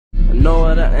know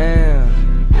what I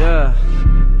am, yeah.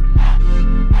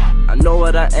 I know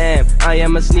what I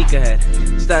am a sneakerhead.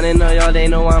 Standing on y'all, they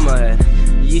know I'm ahead.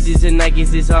 Yeezys and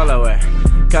Nikes, it's all I wear.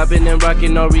 Copping and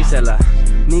rocking, no reseller.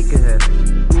 Sneakerhead,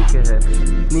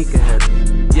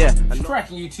 yeah.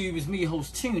 Cracking YouTube, is me, your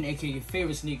host Twine, aka your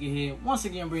favorite sneakerhead. Once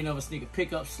again, bringing up a sneaker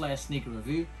pickup / sneaker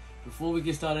review. Before we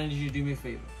get started, I need you to do me a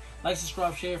favor. Like,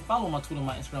 subscribe, share, follow my Twitter,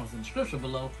 my Instagram is in the description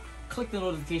below. Click the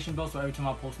notification bell so every time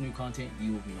I post new content,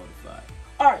 you will be notified.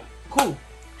 Alright, cool.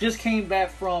 Just came back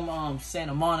from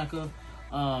Santa Monica.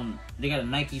 They got a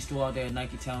Nike store out there,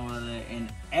 Nike Town out there.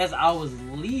 And as I was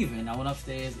leaving, I went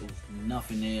upstairs. It was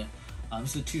nothing there.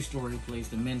 It's a two-story place.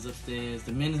 The men's upstairs,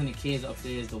 the men's and the kids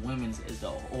upstairs. The women's is the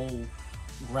whole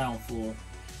ground floor.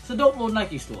 It's a dope little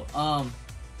Nike store. I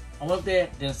went up there,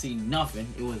 didn't see nothing.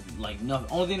 It was like nothing.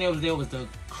 Only thing that was there was the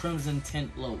crimson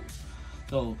tint lows.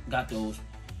 So got those.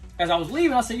 As I was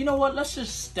leaving, I said, you know what? Let's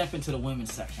just step into the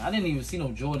women's section. I didn't even see no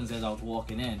Jordans as I was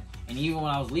walking in. And even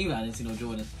when I was leaving, I didn't see no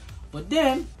Jordans. But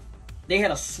then, they had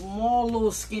a small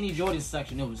little skinny Jordan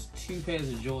section. There was 2 pairs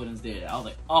of Jordans there. I was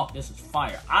like, oh, this is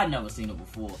fire. I'd never seen it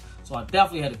before. So I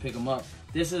definitely had to pick them up.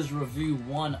 This is review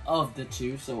 1 of the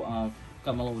 2. So,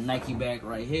 got my little Nike bag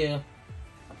right here.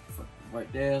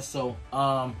 Right there. So,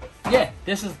 yeah,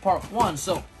 this is part 1.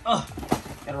 So, got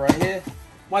it right here.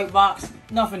 White box,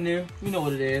 nothing new. You know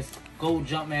what it is. Gold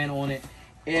Jumpman on it.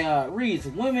 It reads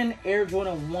Women Air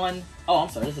Jordan 1. Oh, I'm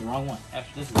sorry, this is the wrong one.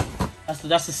 Actually,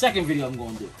 that's the second video I'm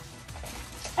going to do.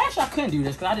 Actually, I couldn't do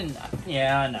this because I didn't.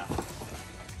 Yeah, I know.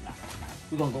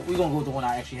 We're gonna go with the one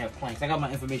I actually have planned. I got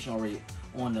my information already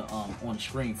on the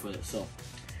screen for this. So,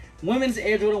 Women's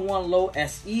Air Jordan 1 Low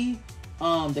SE.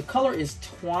 The color is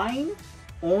Twine,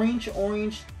 orange.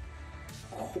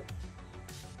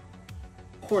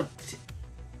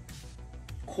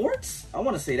 Quartz? I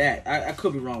want to say that. I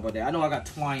could be wrong about that. I know I got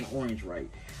Twine orange right.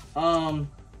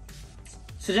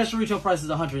 Suggested retail price is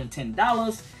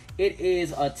 $110. It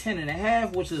is a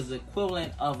 10.5, which is the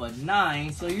equivalent of a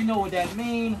 9. So you know what that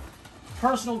means.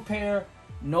 Personal pair,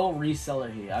 no reseller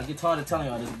here. I get tired of telling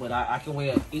y'all this, but I can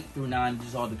wear an 8 through 9. It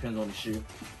just all depends on the shoe.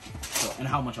 So, and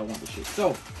how much I want the shoe.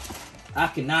 So I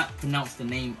cannot pronounce the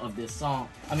name of this song.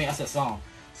 I mean, I said song.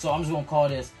 So I'm just gonna call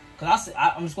this,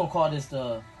 I'm just gonna call this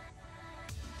the.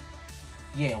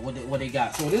 Yeah, what they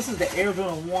got. So this is the Air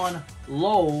Jordan 1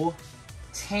 Low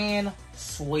Tan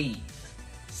Suede.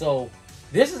 So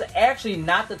this is actually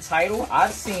not the title.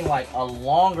 I've seen like a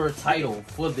longer title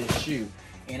for this shoe,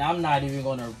 and I'm not even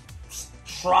gonna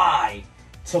try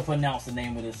to pronounce the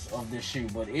name of this shoe.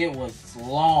 But it was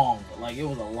long, like it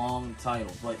was a long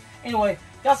title. But anyway,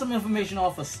 got some information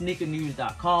off of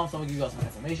sneakernews.com. So I'm gonna give you guys some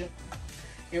information.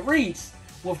 It reads,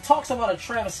 with talks about a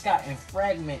Travis Scott and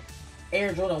Fragment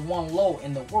Air Jordan 1 Low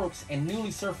in the works and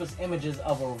newly surfaced images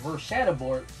of a reverse shattered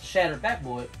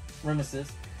backboard reminisces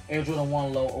Air Jordan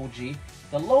 1 Low OG.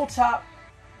 The low top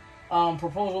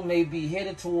proposal may be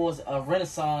headed towards a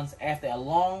renaissance after a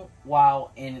long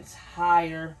while in its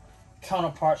higher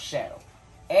counterpart shadow.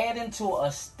 Adding to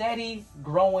a steady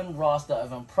growing roster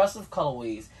of impressive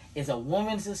colorways is a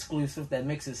women's exclusive that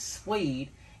mixes suede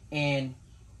and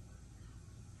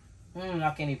I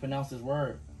can't even pronounce this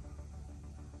word.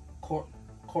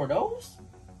 Cordos?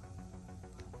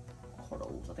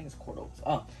 I think it's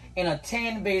Cordos. In a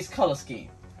tan-based color scheme.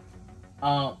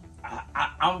 I'm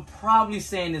probably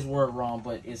saying this word wrong,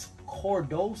 but it's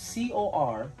Corduroy,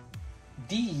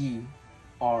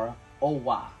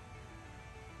 Corduroy.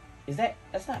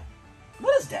 That's not.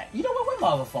 What is that? You know what? Where's my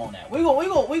other phone at? We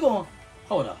gonna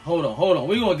hold on.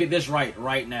 We're gonna get this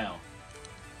right now.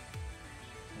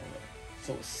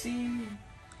 So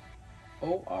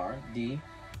Corduroy.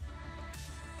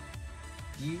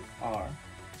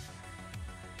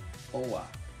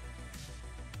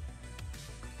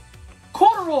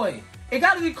 Corduroy. It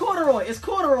got to be corduroy. It's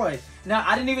corduroy. Now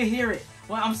I didn't even hear it.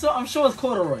 Well, I'm sure it's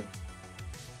corduroy.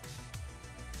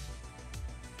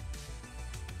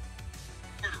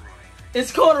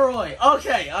 It's corduroy.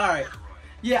 Okay, all right.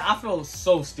 Yeah, I feel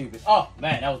so stupid. Oh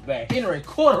man, that was bad. Anyway,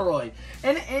 corduroy,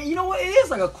 and you know what? It is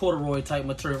like a corduroy type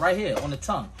material right here on the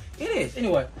tongue. It is.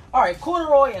 Anyway, all right.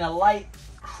 Corduroy and a light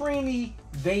creamy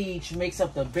beige makes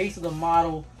up the base of the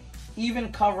model,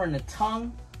 even covering the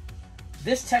tongue.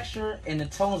 This texture and the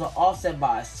tones are offset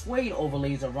by suede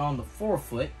overlays around the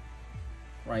forefoot,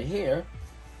 right here,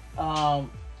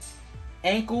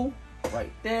 ankle,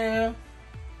 right there,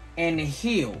 and the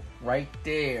heel, right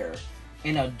there,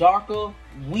 in a darker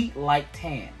wheat-like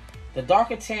tan. The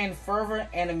darker tan further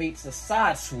animates the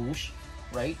side swoosh,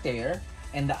 right there,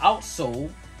 and the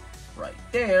outsole, right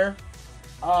there,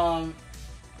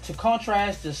 to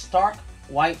contrast the stark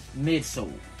white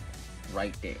midsole.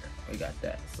 right there. We got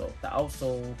that. So the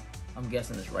outsole, I'm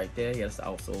guessing is right there. Yeah, that's the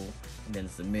outsole. And then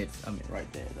it's the mid,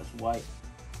 right there. That's white.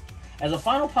 As a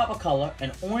final pop of color,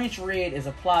 an orange red is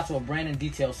applied to a branding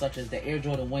detail such as the Air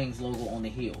Jordan Wings logo on the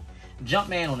heel,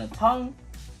 Jumpman on the tongue,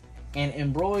 and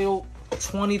embroiled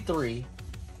 23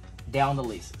 down the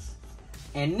laces.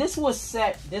 And this was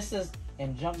set, this is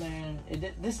in Jumpman,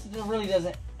 this really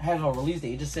doesn't have a release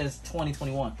date. It just says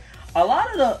 2021. A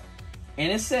lot of the,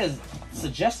 and it says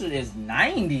suggested is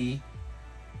 90.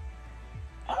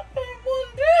 I think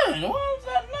one done. Why is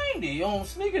that 90? On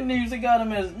Sneaker News, they got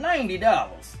them as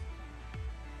 $90.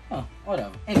 Huh,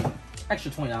 whatever. Anyway,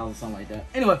 extra $20 or something like that.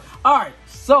 Anyway, alright,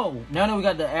 so now that we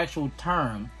got the actual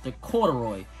term, the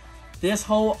corduroy, this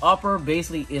whole upper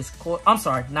basically is, I'm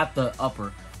sorry, not the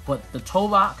upper, but the toe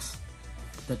box,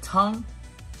 the tongue,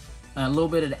 and a little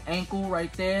bit of the ankle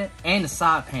right there, and the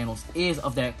side panels is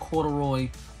of that corduroy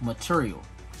material.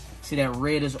 See that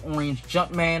red is orange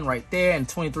Jumpman right there, and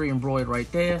 23 embroidered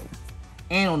right there.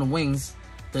 And on the wings,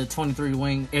 the 23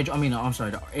 wing, the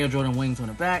Air Jordan wings on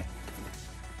the back.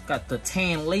 Got the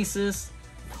tan laces.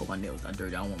 Hope my nails not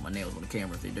dirty. I don't want my nails on the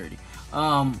camera if they're dirty.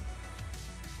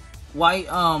 White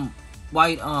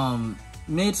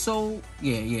midsole.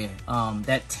 Yeah.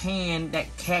 That tan,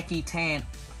 that khaki tan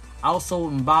outsole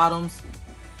and bottoms.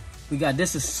 We got,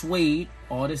 this is suede.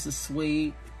 Oh, this is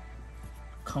suede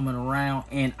coming around,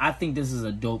 and I think this is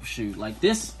a dope shoe. Like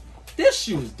this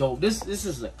shoe is dope. This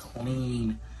is a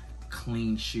clean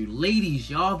shoe. Ladies,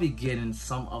 y'all be getting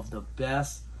some of the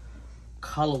best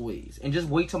colorways, and just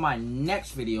wait till my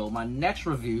next video, my next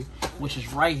review, which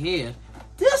is right here.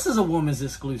 This is a woman's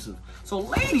exclusive. So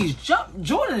ladies,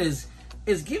 Jordan is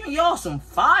giving y'all some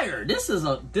fire. This is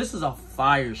a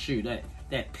fire shoe.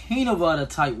 That peanut butter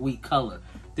type wheat color.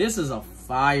 This is a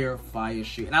fire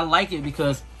shoe, and I like it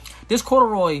because this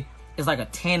corduroy is like a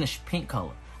tannish pink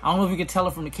color. I don't know if you can tell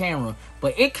it from the camera,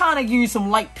 but it kind of gives you some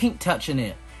light pink touch in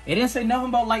there. It didn't say nothing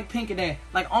about light pink in there,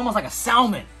 like almost like a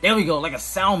salmon. There we go, like a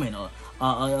salmon,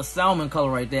 a salmon color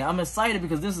right there. I'm excited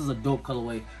because this is a dope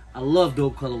colorway. I love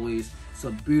dope colorways. It's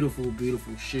a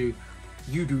beautiful shoe.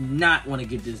 You do not want to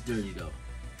get this dirty though.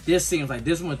 This seems like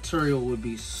this material would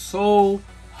be so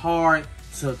hard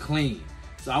to clean.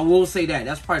 So I will say that.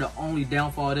 That's probably the only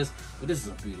downfall of this, but this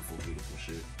is a beautiful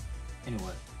shoe.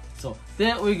 Anyway, so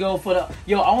there we go for the,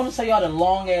 yo, I want to tell y'all the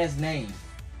long ass name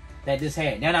that this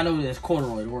had. Now I know that it's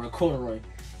corduroy, the word corduroy.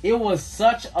 It was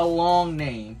such a long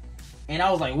name, and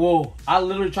I was like, whoa. I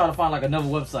literally tried to find like another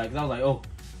website, because I was like, oh,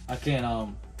 I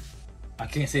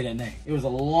can't say that name. It was a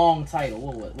long title.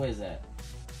 What is that?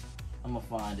 I'm gonna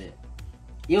find it.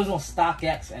 It was on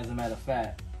StockX, as a matter of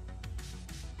fact,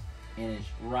 and it's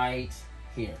right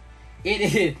here. It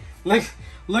is.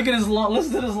 Look at this long.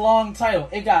 Listen to this long title.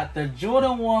 It got the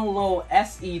Jordan 1 Low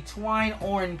SE Twine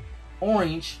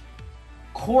Orange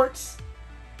Quartz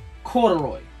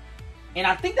Corduroy, and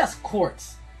I think that's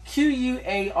Quartz.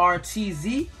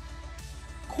 QUARTZ.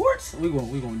 Quartz. We're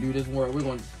gonna do this word. We're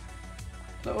gonna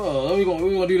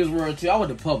do this word too. I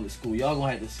went to public school. Y'all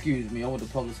gonna have to excuse me. I went to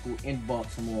public school in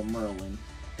Baltimore, Maryland.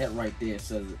 That right there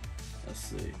says it. Let's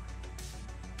see.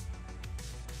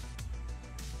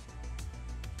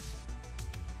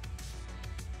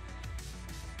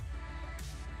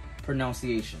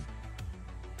 Pronunciation.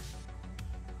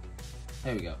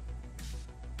 There we go.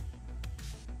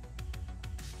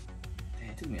 Damn,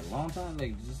 it took me a long time.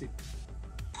 Like, just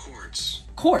Quartz.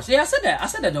 Quartz. Yeah, I said that. I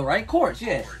said that though, right? Quartz.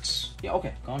 Yeah. Quartz. Yeah.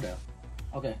 Okay. Calm down.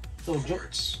 Okay. So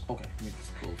Quartz. Okay. Let me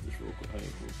just close this real quick.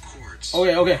 Quartz.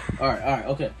 Okay. Okay. All right.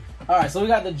 Okay. All right. So we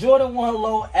got the Jordan 1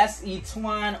 Low SE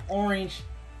Twine Orange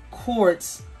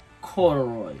Quartz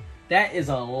Corduroy. That is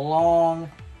a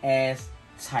long ass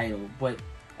title, but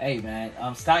hey man,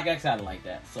 StockX had it like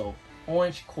that. So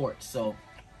orange quartz. So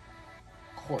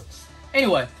quartz.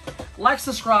 Anyway, like,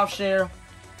 subscribe, share,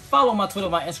 follow my Twitter,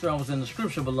 my Instagram was in the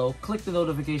description below. Click the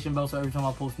notification bell so every time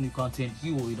I post new content,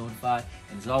 you will be notified.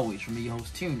 And as always, from me, your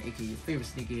host Tune, aka your favorite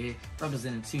sneakerhead,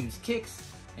 representing Tune's Kicks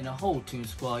and the whole Tune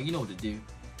squad. You know what to do.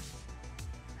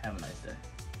 Have a nice day.